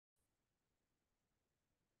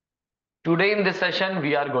Today in this session,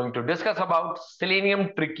 we are going to discuss about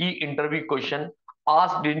Selenium tricky interview question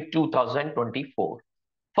asked in 2024.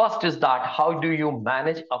 First is that how do you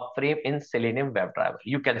manage a frame in Selenium WebDriver?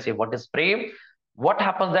 You can say what is frame? What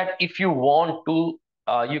happens that if you want to,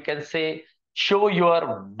 you can say show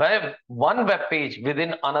your one web page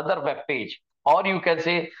within another web page, or you can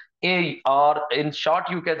say or in short,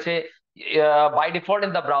 you can say by default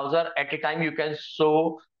in the browser at a time you can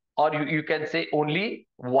show or you can say only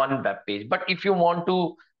one web page. But if you want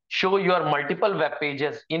to show your multiple web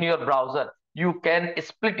pages in your browser, you can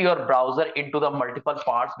split your browser into the multiple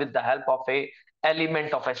parts with the help of a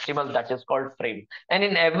element of HTML that is called frame. And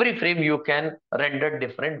in every frame, you can render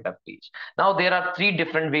different web page. Now, there are three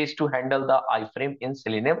different ways to handle the iframe in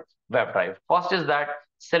Selenium WebDriver. First is that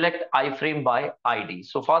select iframe by ID.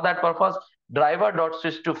 So for that purpose,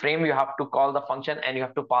 driver.switch to frame, you have to call the function and you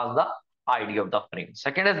have to pass the ID of the frame.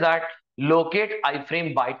 Second is that locate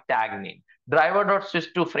iframe by tag name.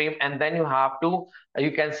 Driver.switch to frame, and then you have to,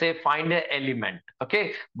 you can say, find an element.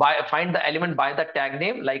 Okay, find the element by the tag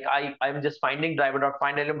name. Like I'm just finding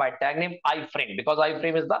driver.find element by tag name iframe, because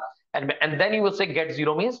iframe is the element. And then you will say get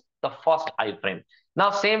zero means the first iframe.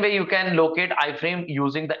 Now, same way you can locate iframe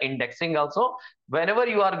using the indexing also. Whenever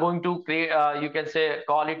you are going to create, you can say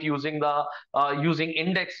call it using the using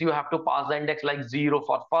index, you have to pass the index like 0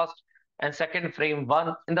 for first and second frame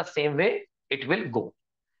 1. In the same way it will go.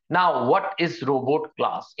 Now, what is robot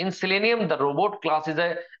class? In Selenium, the robot class is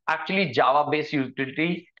a actually Java-based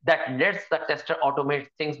utility that lets the tester automate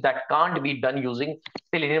things that can't be done using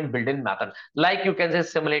Selenium built-in method. Like you can say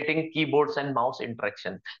simulating keyboards and mouse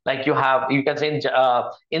interaction. Like you can say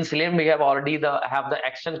in Selenium we have already have the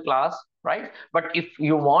action class, right? But if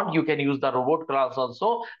you want, you can use the robot class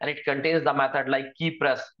also, and it contains the method like key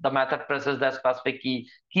press. The method presses the specific key.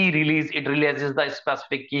 Key release, it releases the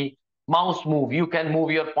specific key. Mouse move, you can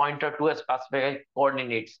move your pointer to a specific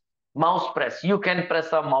coordinates. Mouse press, you can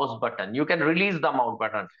press a mouse button, you can release the mouse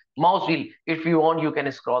button. Mouse wheel, if you want, you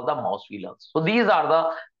can scroll the mouse wheel also. So these are the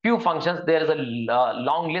few functions. There is a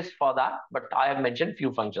long list for that, but I have mentioned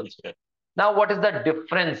few functions here. Now, what is the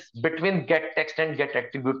difference between get text and get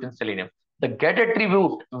attribute in Selenium? The get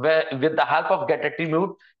attribute, where with the help of get attribute,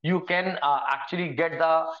 you can actually get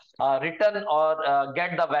the return or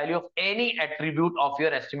get the value of any attribute of your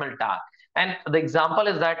HTML tag. And the example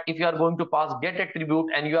is that if you are going to pass get attribute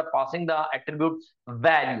and you are passing the attribute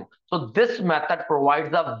value, so this method provides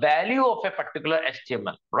the value of a particular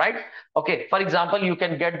HTML, right? Okay, for example, you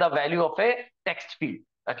can get the value of a text field.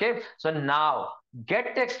 Okay, so now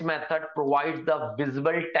get text method provides the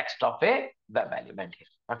visible text of a web element here.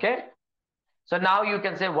 Okay, so now you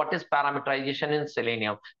can say what is parameterization in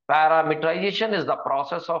Selenium? Parameterization is the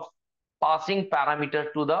process of passing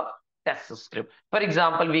parameter to the test script. For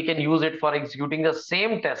example, we can use it for executing the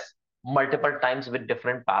same test multiple times with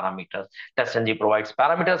different parameters. TestNG provides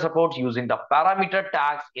parameter support using the parameter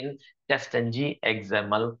tags in TestNG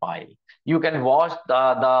XML file. You can watch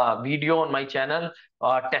the video on my channel,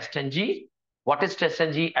 TestNG. What is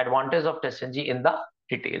TestNG? Advantage of TestNG in the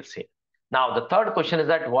details here. Now, the third question is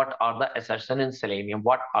that what are the assertion in Selenium?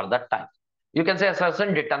 What are the types? You can say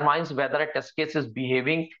assertion determines whether a test case is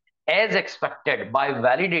behaving as expected by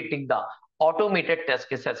validating the automated test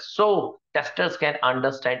cases, so testers can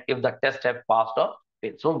understand if the test have passed or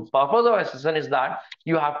failed. So purpose of assertion is that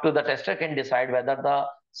the tester can decide whether the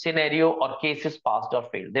scenario or case is passed or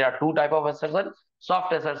failed. There are two type of assertion: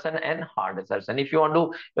 soft assertion and hard assertion. If you want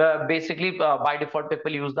to basically by default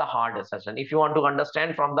people use the hard assertion. If you want to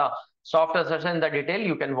understand from the soft assertion in the detail,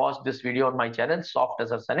 you can watch this video on my channel, soft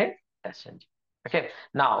assertion and TestNG. Okay,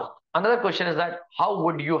 now another question is that how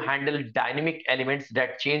would you handle dynamic elements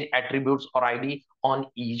that change attributes or ID on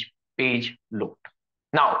each page load?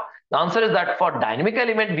 Now, the answer is that for dynamic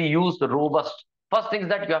element, we use the robust. First thing is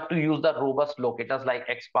that you have to use the robust locators like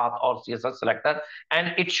XPath or CSS selector,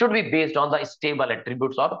 and it should be based on the stable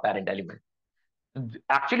attributes or parent element.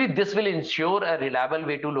 Actually, this will ensure a reliable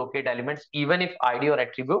way to locate elements even if ID or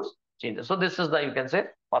attributes changes. So this is the, you can say,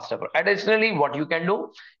 first step. Additionally, what you can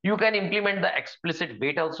do, you can implement the explicit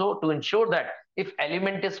wait also to ensure that if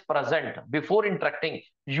element is present before interacting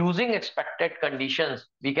using expected conditions,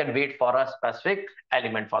 we can wait for a specific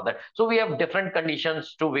element for that. So we have different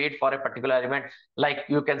conditions to wait for a particular element. Like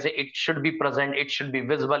you can say it should be present, it should be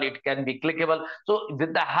visible, it can be clickable. So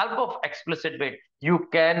with the help of explicit wait, you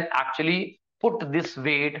can actually put this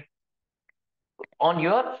weight on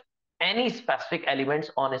your any specific elements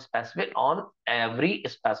on a specific on every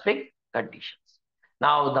specific conditions.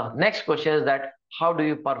 Now the next question is that how do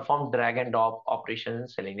you perform drag and drop operation in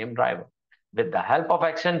Selenium driver? With the help of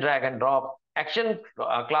action drag and drop, Action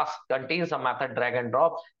class contains a method drag and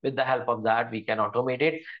drop. With the help of that, we can automate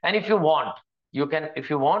it. And if you want,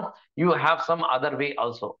 you have some other way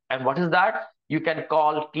also. And what is that? You can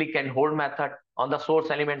call click and hold method on the source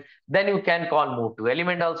element. Then you can call move to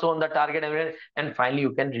element also on the target element. And finally,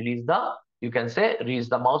 you can release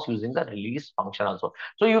the mouse using the release function also.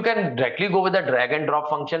 So you can directly go with the drag and drop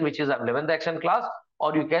function, which is available in the action class,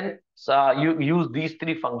 or you can use these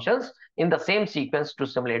three functions in the same sequence to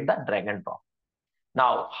simulate the drag and drop.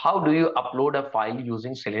 Now, how do you upload a file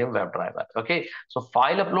using Selenium WebDriver? Okay, so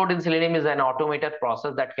file upload in Selenium is an automated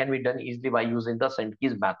process that can be done easily by using the send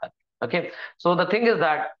keys method. Okay, so the thing is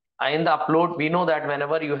that in the upload, we know that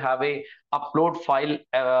whenever you have a upload file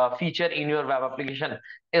feature in your web application,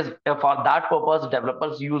 is for that purpose,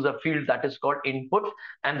 developers use a field that is called input,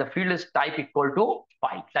 and the field is type equal to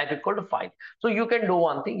file. So you can do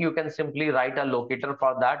one thing, you can simply write a locator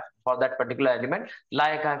for that particular element,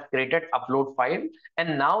 like I've created upload file,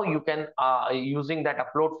 and now you can using that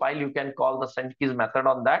upload file, you can call the send keys method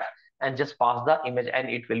on that and just pass the image, and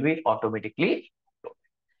it will be automatically.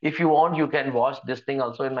 If you want, you can watch this thing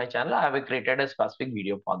also in my channel. I have created a specific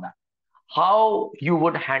video for that. How you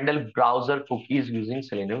would handle browser cookies using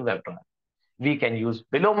Selenium WebDriver. We can use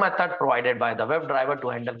below method provided by the WebDriver to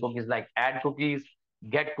handle cookies like add cookies,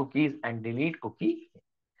 get cookies, and delete cookie.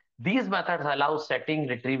 These methods allow setting,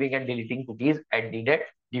 retrieving, and deleting cookies as needed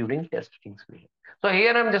during testing period. So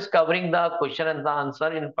here I'm just covering the question and the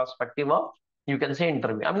answer in perspective of, you can say,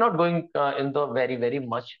 interview. I'm not going into very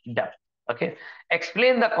much depth. Okay,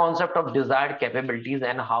 explain the concept of desired capabilities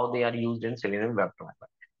and how they are used in Selenium WebDriver.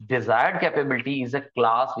 Desired capability is a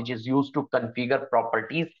class which is used to configure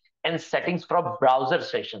properties and settings for browser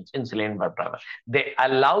sessions in Selenium WebDriver. They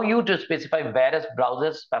allow you to specify various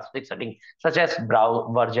browser specific settings such as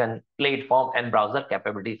browser version, platform, and browser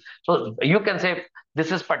capabilities. So you can say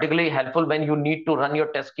this is particularly helpful when you need to run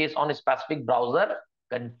your test case on a specific browser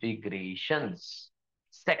configurations.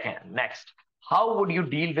 Second, next, how would you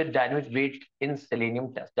deal with dynamic weight in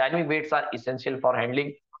Selenium test? Dynamic weights are essential for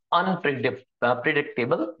handling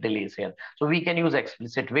unpredictable delays here. So we can use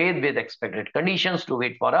explicit wait with expected conditions to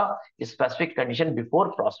wait for a specific condition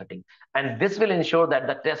before processing. And this will ensure that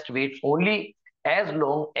the test waits only as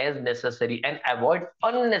long as necessary and avoid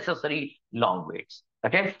unnecessary long waits.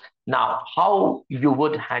 Okay. Now, how you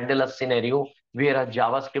would handle a scenario where a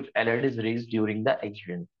JavaScript alert is raised during the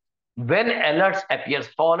execution. When alerts appears,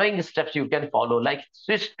 following steps you can follow, like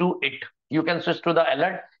switch to it. You can switch to the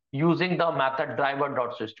alert using the method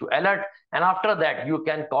driver.switch to alert. And after that, you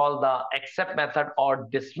can call the accept method or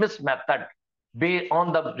dismiss method based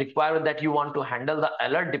on the requirement that you want to handle the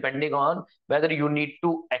alert, depending on whether you need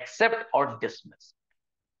to accept or dismiss.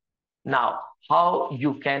 Now, how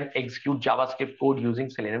you can execute JavaScript code using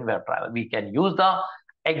Selenium WebDriver? We can use the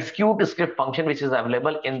execute script function, which is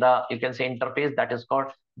available in the, you can say, interface that is called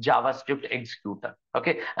JavaScript executor.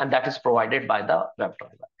 Okay, and that is provided by the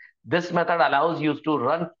WebDriver. This method allows you to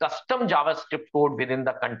run custom JavaScript code within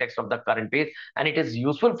the context of the current page, and it is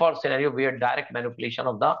useful for scenario where direct manipulation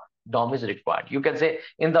of the DOM is required. You can say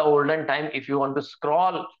in the olden time, if you want to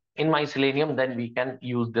scroll in my Selenium, then we can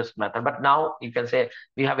use this method. But now you can say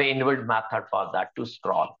we have an inbuilt method for that to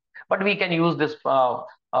scroll. But we can use this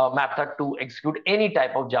method to execute any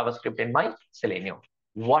type of JavaScript in my Selenium.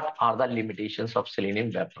 What are the limitations of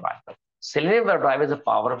Selenium WebDriver? Selenium WebDriver is a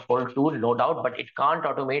powerful tool, no doubt, but it can't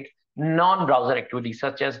automate non-browser activities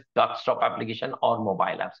such as desktop application or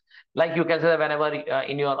mobile apps. Like you can say that whenever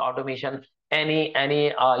in your automation, any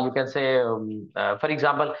you can say, for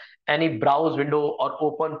example, any browse window or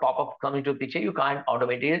open pop-up comes into picture, you can't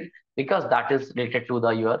automate it because that is related to the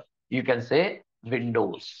your, you can say,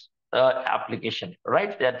 Windows application,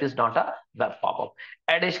 right? That is not a web pop-up.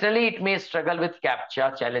 Additionally, it may struggle with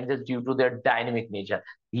CAPTCHA challenges due to their dynamic nature.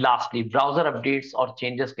 Lastly, browser updates or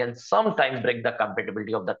changes can sometimes break the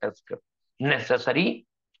compatibility of the test script. Necessary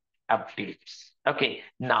updates. Okay,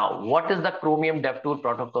 now what is the Chromium DevTool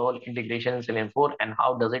protocol integration in Selenium 4 and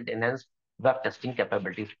how does it enhance web testing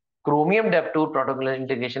capabilities? Chromium DevTool protocol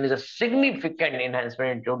integration is a significant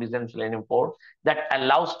enhancement introduced in Selenium 4 that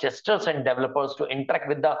allows testers and developers to interact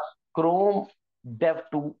with the Chrome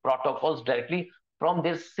DevTool protocols directly from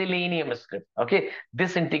their Selenium script. Okay,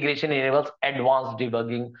 this integration enables advanced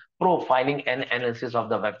debugging, profiling, and analysis of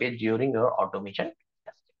the web page during your automation.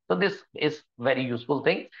 So this is very useful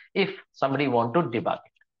thing if somebody want to debug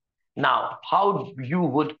it. Now, how you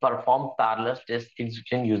would perform parallel test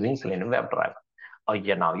execution using Selenium WebDriver?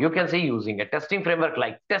 Yeah, now you can say using a testing framework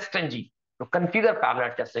like TestNG to configure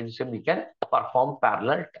parallel test execution, we can perform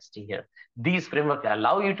parallel testing here. These frameworks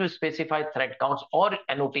allow you to specify thread counts or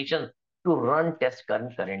annotations to run tests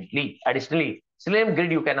concurrently. Additionally, Selenium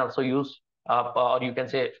Grid you can also use, or you can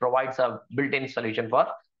say provides a built-in solution for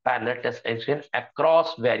parallel test execution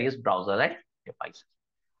across various browsers and devices.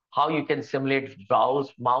 How you can simulate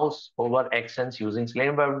browse mouse over actions using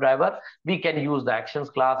Selenium WebDriver. We can use the actions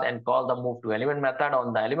class and call the move to element method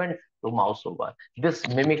on the element to mouse over. This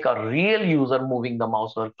mimic a real user moving the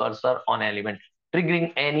mouse or cursor on element,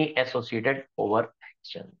 triggering any associated over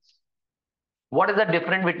actions. What is the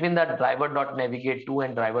difference between the driver.navigate to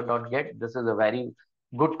and driver.get? This is a very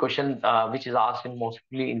good question, which is asked in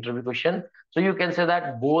mostly interview question. So you can say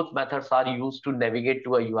that both methods are used to navigate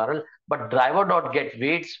to a URL, but driver.get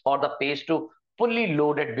waits for the page to fully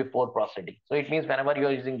loaded before proceeding. So it means whenever you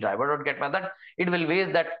are using driver.get method, it will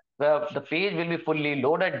wait that the page will be fully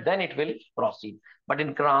loaded, then it will proceed. But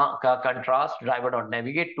in contrast,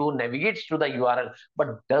 driver.navigate to navigates to the URL,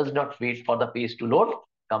 but does not wait for the page to load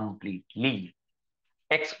completely.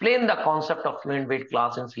 Explain the concept of FluentWeight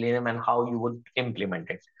class in Selenium and how you would implement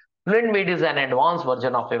it. FluentWeight is an advanced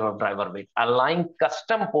version of a WebDriver weight, allowing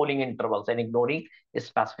custom polling intervals and ignoring a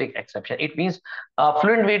specific exception. It means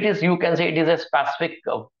FluentWeight is, you can say it is a specific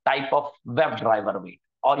type of WebDriver weight,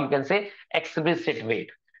 or you can say explicit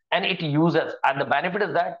weight. And it uses, and the benefit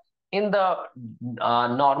is that in the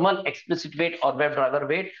normal explicit weight or WebDriver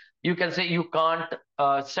weight, you can say you can't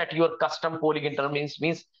set your custom polling interval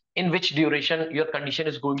means in which duration your condition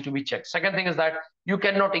is going to be checked. Second thing is that you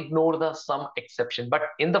cannot ignore the some exception, but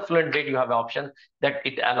in the FluentWeight you have an option that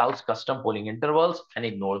it allows custom polling intervals and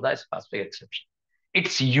ignore the specific exception. It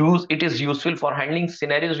is useful for handling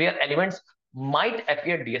scenarios where elements might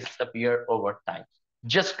appear disappear over time.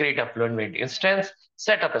 Just create a FluentWeight instance,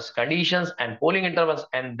 set up as conditions and polling intervals,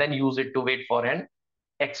 and then use it to wait for an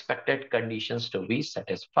expected conditions to be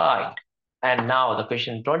satisfied. And now the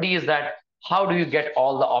question 20 is that how do you get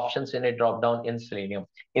all the options in a dropdown in Selenium?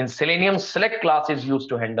 In Selenium, select class is used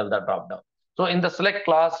to handle the dropdown. So in the select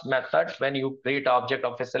class method, when you create an object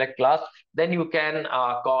of a select class, then you can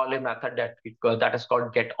call a method that is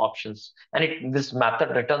called get options. And this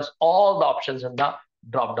method returns all the options in the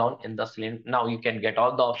dropdown in the Selenium. Now you can get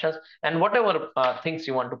all the options, and whatever things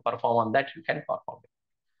you want to perform on that, you can perform it.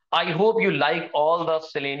 I hope you like all the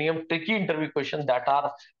Selenium tricky interview questions that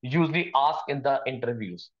are usually asked in the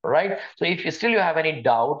interviews, right? So if you still you have any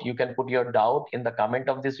doubt, you can put your doubt in the comment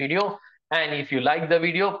of this video. And if you like the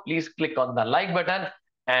video, please click on the like button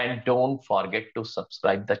and don't forget to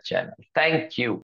subscribe the channel. Thank you.